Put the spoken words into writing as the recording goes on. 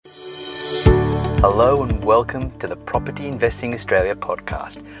Hello and welcome to the Property Investing Australia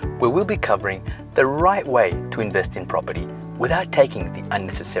podcast, where we'll be covering the right way to invest in property without taking the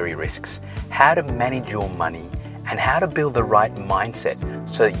unnecessary risks, how to manage your money, and how to build the right mindset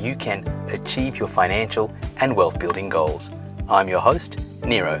so that you can achieve your financial and wealth building goals. I'm your host,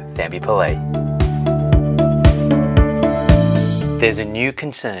 Niro Thambi-Pillay. There's a new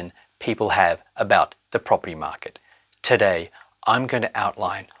concern people have about the property market. Today, I'm going to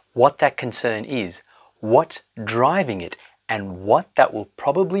outline what that concern is, what's driving it, and what that will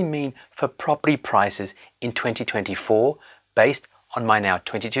probably mean for property prices in 2024 based on my now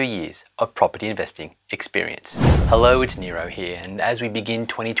 22 years of property investing experience. Hello, it's Niro here, and as we begin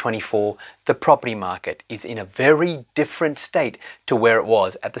 2024, the property market is in a very different state to where it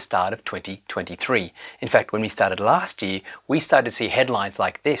was at the start of 2023. In fact, when we started last year, we started to see headlines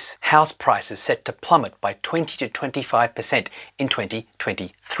like this: house prices set to plummet by 20 to 25% in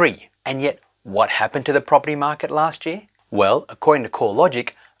 2023. And yet, what happened to the property market last year? Well, according to CoreLogic,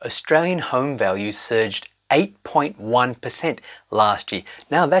 Australian home values surged 8.1% last year.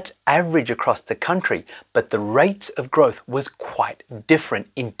 Now that's average across the country, but the rates of growth was quite different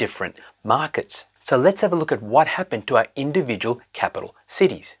in different markets. So let's have a look at what happened to our individual capital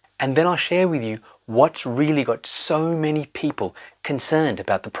cities. And then I'll share with you what's really got so many people concerned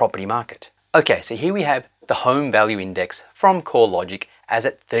about the property market. Okay, so here we have the Home Value Index from CoreLogic as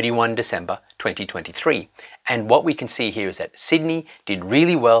at 31 December 2023. And what we can see here is that Sydney did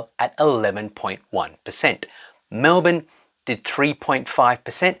really well at 11.1%. Melbourne did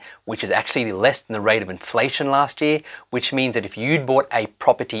 3.5%, which is actually less than the rate of inflation last year, which means that if you'd bought a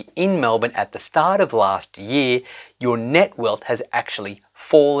property in Melbourne at the start of last year, your net wealth has actually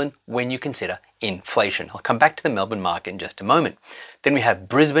fallen when you consider inflation. I'll come back to the Melbourne market in just a moment. Then we have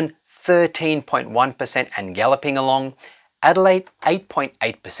Brisbane, 13.1% and galloping along. Adelaide,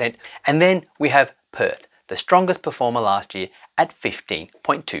 8.8%. And then we have Perth, the strongest performer last year at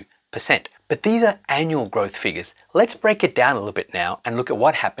 15.2%. But these are annual growth figures. Let's break it down a little bit now and look at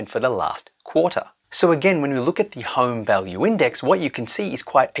what happened for the last quarter. So again, when we look at the Home Value Index, what you can see is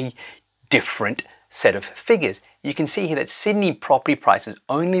quite a different set of figures. You can see here that Sydney property prices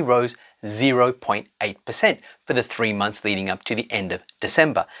only rose 0.8% for the 3 months leading up to the end of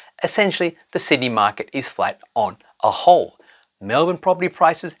December. Essentially, the Sydney market is flat on a whole. Melbourne property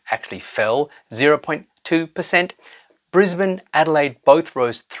prices actually fell 0.2%. Brisbane, Adelaide both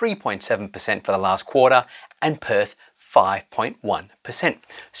rose 3.7% for the last quarter, and Perth 5.1%.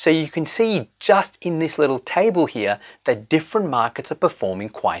 So you can see just in this little table here that different markets are performing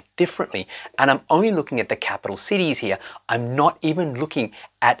quite differently. And I'm only looking at the capital cities here. I'm not even looking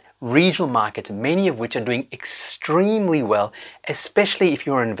at regional markets, many of which are doing extremely well, especially if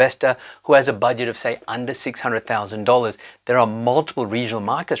you're an investor who has a budget of, say, under $600,000. There are multiple regional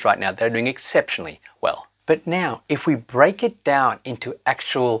markets right now that are doing exceptionally well. But now, if we break it down into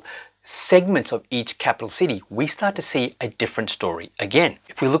actual segments of each capital city, we start to see a different story again.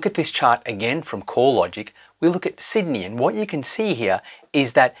 If we look at this chart again from CoreLogic, we look at Sydney, and what you can see here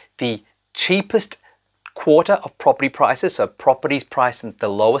is that the cheapest quarter of property prices, so properties priced at the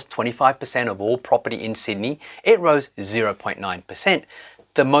lowest 25% of all property in Sydney, it rose 0.9%.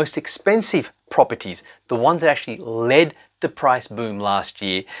 The most expensive properties, the ones that actually led the price boom last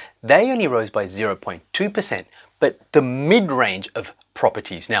year, they only rose by 0.2%. But the mid-range of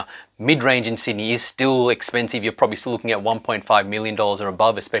properties, now mid-range in Sydney is still expensive. You're probably still looking at $1.5 million or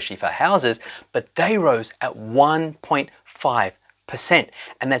above, especially for houses, but they rose at 1.5%.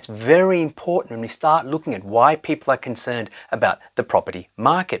 And that's very important when we start looking at why people are concerned about the property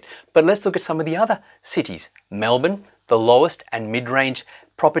market. But let's look at some of the other cities. Melbourne, the lowest and mid-range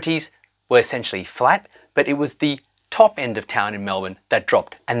properties were essentially flat, but it was the top end of town in Melbourne that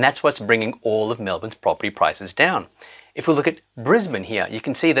dropped, and that's what's bringing all of Melbourne's property prices down. If we look at Brisbane here, you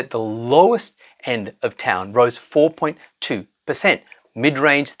can see that the lowest end of town rose 4.2%,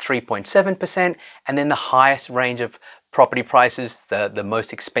 mid-range 3.7%, and then the highest range of property prices, the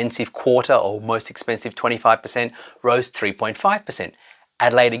most expensive quarter or most expensive 25%, rose 3.5%.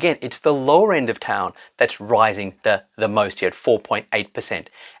 Adelaide, again, it's the lower end of town that's rising the most here at 4.8%.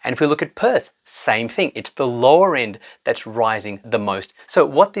 And if we look at Perth, same thing. It's the lower end that's rising the most. So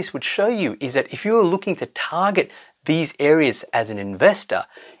what this would show you is that if you were looking to target these areas as an investor,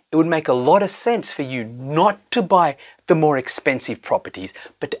 it would make a lot of sense for you not to buy the more expensive properties,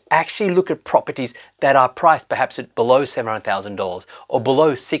 but to actually look at properties that are priced perhaps at below $700,000 or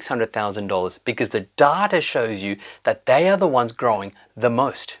below $600,000, because the data shows you that they are the ones growing the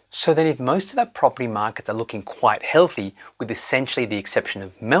most. So then if most of the property markets are looking quite healthy, with essentially the exception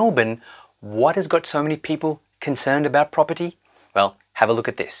of Melbourne, what has got so many people concerned about property? Well, Have a look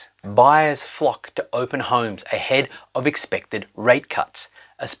at this. Buyers flock to open homes ahead of expected rate cuts.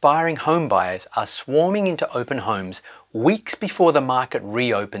 Aspiring home buyers are swarming into open homes weeks before the market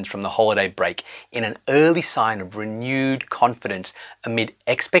reopens from the holiday break in an early sign of renewed confidence amid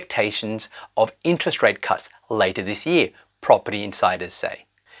expectations of interest rate cuts later this year, property insiders say.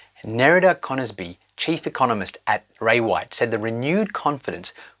 Nerida Conisbee, chief economist at Ray White, said the renewed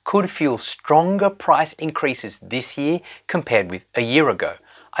confidence could fuel stronger price increases this year compared with a year ago.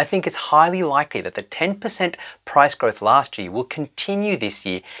 I think it's highly likely that the 10% price growth last year will continue this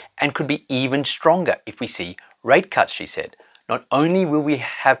year and could be even stronger if we see rate cuts, she said. Not only will we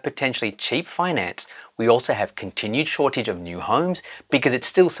have potentially cheap finance, we also have continued shortage of new homes because it's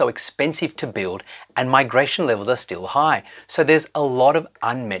still so expensive to build and migration levels are still high. So there's a lot of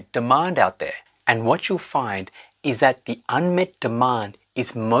unmet demand out there. And what you'll find is that the unmet demand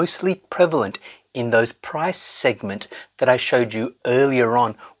is mostly prevalent in those price segments that I showed you earlier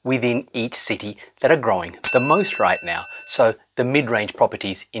on within each city that are growing the most right now. So the mid-range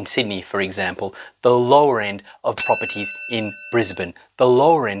properties in Sydney, for example, the lower end of properties in Brisbane, the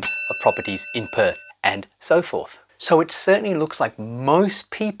lower end of properties in Perth, and so forth. So it certainly looks like most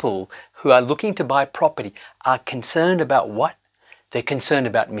people who are looking to buy property are concerned about what? They're concerned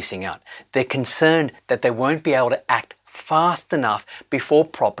about missing out. They're concerned that they won't be able to act fast enough before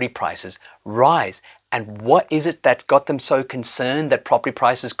property prices rise. And what is it that's got them so concerned that property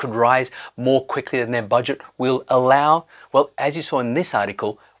prices could rise more quickly than their budget will allow? Well, as you saw in this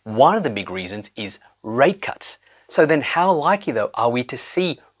article, one of the big reasons is rate cuts. So then how likely though are we to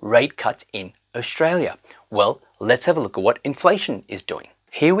see rate cuts in Australia? Well, let's have a look at what inflation is doing.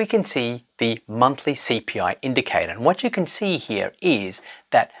 Here we can see the monthly CPI indicator. And what you can see here is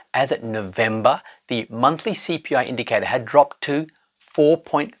that as at November, the monthly CPI indicator had dropped to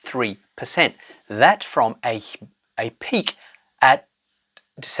 4.3%. That's from a peak at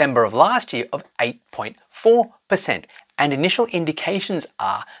December of last year of 8.4%. And initial indications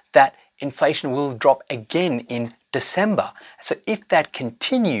are that inflation will drop again in December. So if that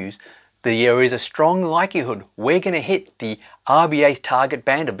continues, there is a strong likelihood we're going to hit the RBA's target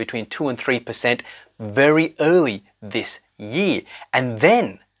band of between 2 and 3% very early this year. And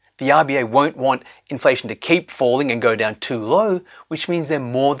then the RBA won't want inflation to keep falling and go down too low, which means they're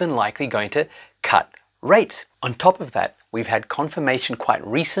more than likely going to cut rates. On top of that, we've had confirmation quite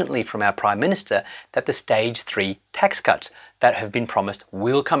recently from our Prime Minister that the Stage 3 tax cuts that have been promised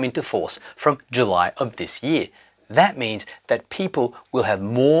will come into force from July of this year. That means that people will have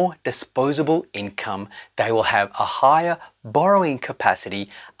more disposable income, they will have a higher borrowing capacity,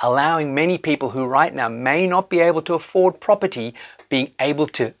 allowing many people who right now may not be able to afford property being able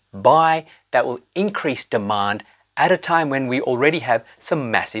to buy. That will increase demand at a time when we already have some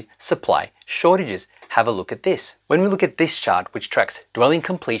massive supply shortages. Have a look at this. When we look at this chart, which tracks dwelling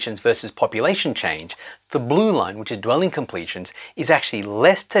completions versus population change, the blue line, which is dwelling completions, is actually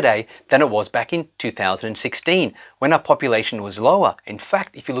less today than it was back in 2016, when our population was lower. In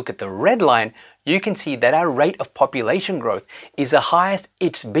fact, if you look at the red line, you can see that our rate of population growth is the highest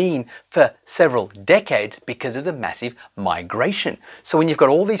it's been for several decades because of the massive migration. So when you've got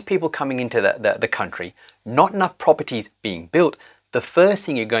all these people coming into the country, not enough properties being built, the first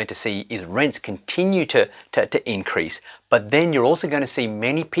thing you're going to see is rents continue to increase. But then you're also going to see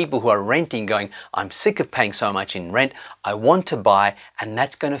many people who are renting going, I'm sick of paying so much in rent, I want to buy, and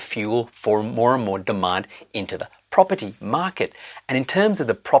that's going to fuel for more and more demand into the property market. And in terms of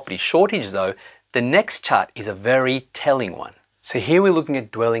the property shortage though, the next chart is a very telling one. So here we're looking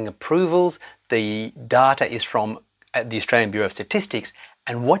at dwelling approvals. The data is from the Australian Bureau of Statistics,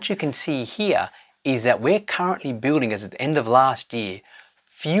 and what you can see here is that we're currently building, as at the end of last year,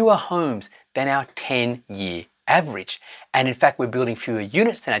 fewer homes than our 10-year average. And in fact, we're building fewer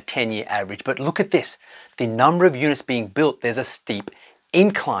units than our 10-year average. But look at this, the number of units being built, there's a steep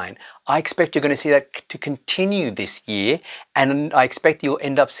incline. I expect you're going to see that to continue this year, and I expect you'll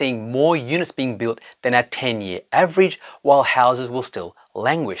end up seeing more units being built than our 10-year average, while houses will still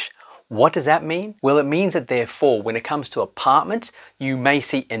languish. What does that mean? Well, it means that therefore, when it comes to apartments, you may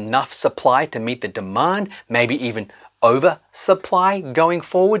see enough supply to meet the demand, maybe even oversupply going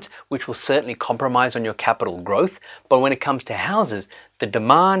forwards, which will certainly compromise on your capital growth. But when it comes to houses, the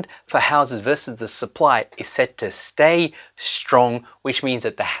demand for houses versus the supply is set to stay strong, which means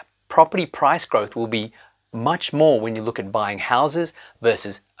that the property price growth will be much more when you look at buying houses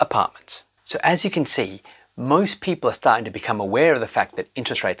versus apartments. So as you can see, most people are starting to become aware of the fact that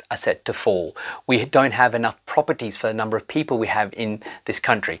interest rates are set to fall. We don't have enough properties for the number of people we have in this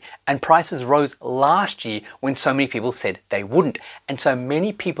country. And prices rose last year when so many people said they wouldn't. And so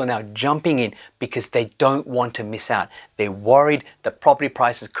many people are now jumping in because they don't want to miss out. They're worried that property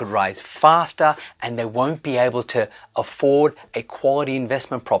prices could rise faster and they won't be able to afford a quality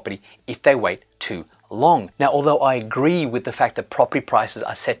investment property if they wait too long. Now, although I agree with the fact that property prices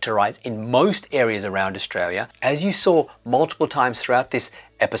are set to rise in most areas around Australia, as you saw multiple times throughout this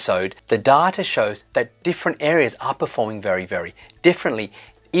episode, the data shows that different areas are performing very, very differently,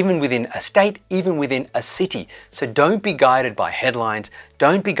 even within a state, even within a city. So don't be guided by headlines,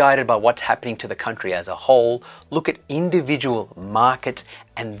 don't be guided by what's happening to the country as a whole. Look at individual markets,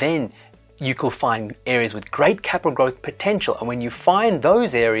 and then you can find areas with great capital growth potential. And when you find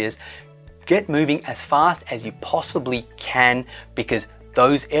those areas, get moving as fast as you possibly can, because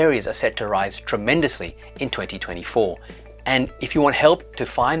those areas are set to rise tremendously in 2024. And if you want help to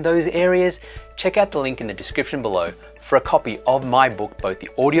find those areas, check out the link in the description below for a copy of my book, both the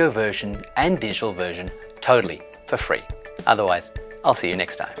audio version and digital version, totally for free. Otherwise, I'll see you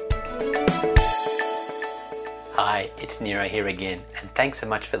next time. Hi, it's Nero here again, and thanks so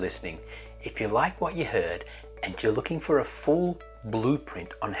much for listening. If you like what you heard and you're looking for a full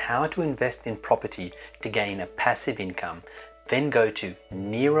blueprint on how to invest in property to gain a passive income, then go to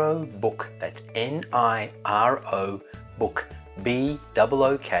Nero Book, that's N-I-R-O Book,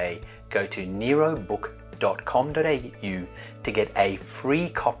 B-O-O-K. Go to nerobook.com.au to get a free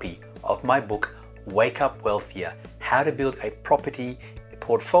copy of my book, Wake Up Wealthier, How to Build a Property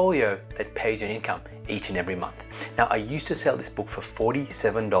Portfolio that pays you an income each and every month. Now, I used to sell this book for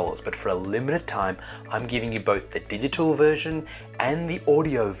 $47, but for a limited time, I'm giving you both the digital version and the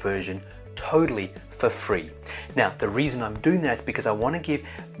audio version totally for free. Now, the reason I'm doing that is because I want to give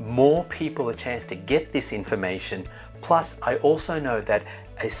more people a chance to get this information. Plus, I also know that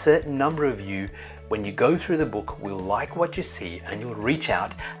a certain number of you, when you go through the book, will like what you see and you'll reach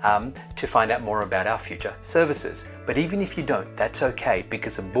out to find out more about our future services. But even if you don't, that's okay,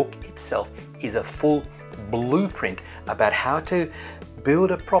 because the book itself is a full blueprint about how to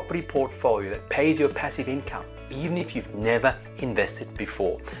build a property portfolio that pays you a passive income, even if you've never invested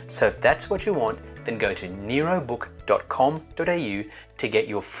before. So if that's what you want, then go to nerobook.com.au to get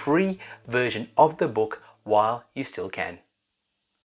your free version of the book while you still can.